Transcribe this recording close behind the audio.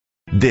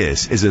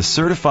This is a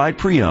certified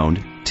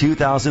pre-owned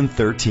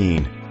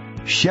 2013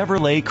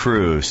 Chevrolet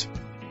Cruze.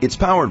 It's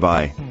powered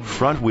by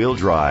front-wheel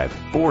drive,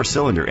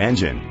 4-cylinder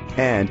engine,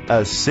 and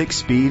a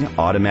 6-speed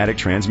automatic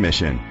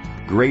transmission.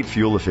 Great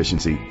fuel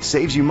efficiency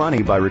saves you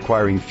money by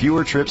requiring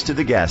fewer trips to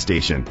the gas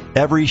station.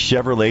 Every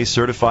Chevrolet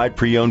certified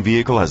pre-owned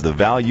vehicle has the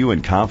value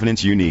and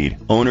confidence you need.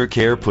 Owner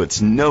Care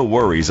puts no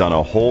worries on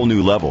a whole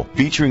new level,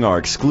 featuring our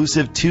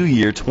exclusive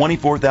 2-year,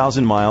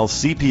 24,000-mile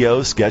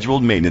CPO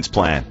scheduled maintenance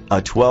plan,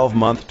 a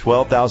 12-month,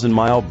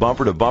 12,000-mile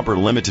bumper-to-bumper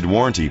limited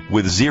warranty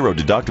with 0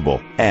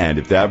 deductible, and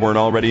if that weren't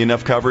already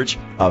enough coverage,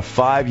 a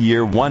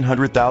 5-year,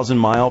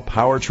 100,000-mile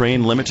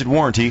powertrain limited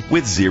warranty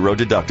with 0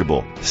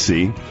 deductible.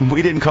 See,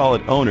 we didn't call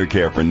it Owner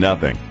Care for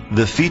nothing.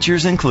 The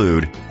features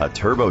include a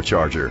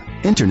turbocharger,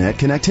 internet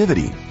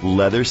connectivity,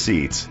 leather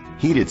seats,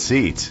 heated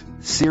seats,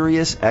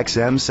 Sirius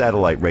XM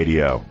satellite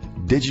radio,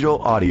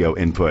 digital audio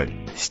input,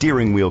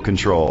 steering wheel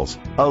controls,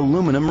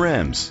 aluminum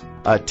rims,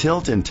 a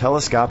tilt and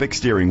telescopic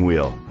steering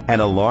wheel, an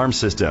alarm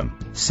system.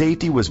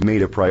 Safety was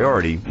made a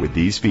priority with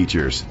these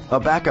features: a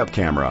backup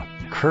camera,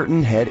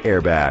 curtain head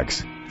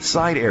airbags,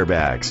 side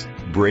airbags,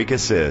 brake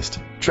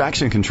assist,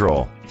 traction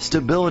control,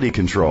 stability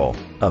control,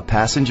 a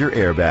passenger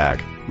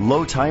airbag,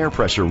 low tire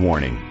pressure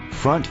warning,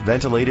 front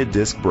ventilated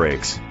disc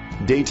brakes,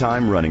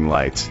 daytime running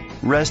lights.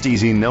 Rest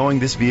easy knowing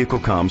this vehicle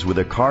comes with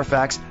a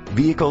Carfax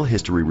Vehicle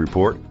History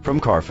Report from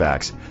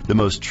Carfax, the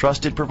most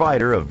trusted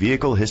provider of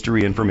vehicle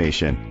history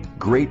information.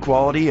 Great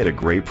quality at a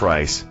great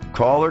price.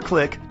 Call or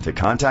click to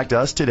contact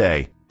us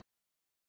today.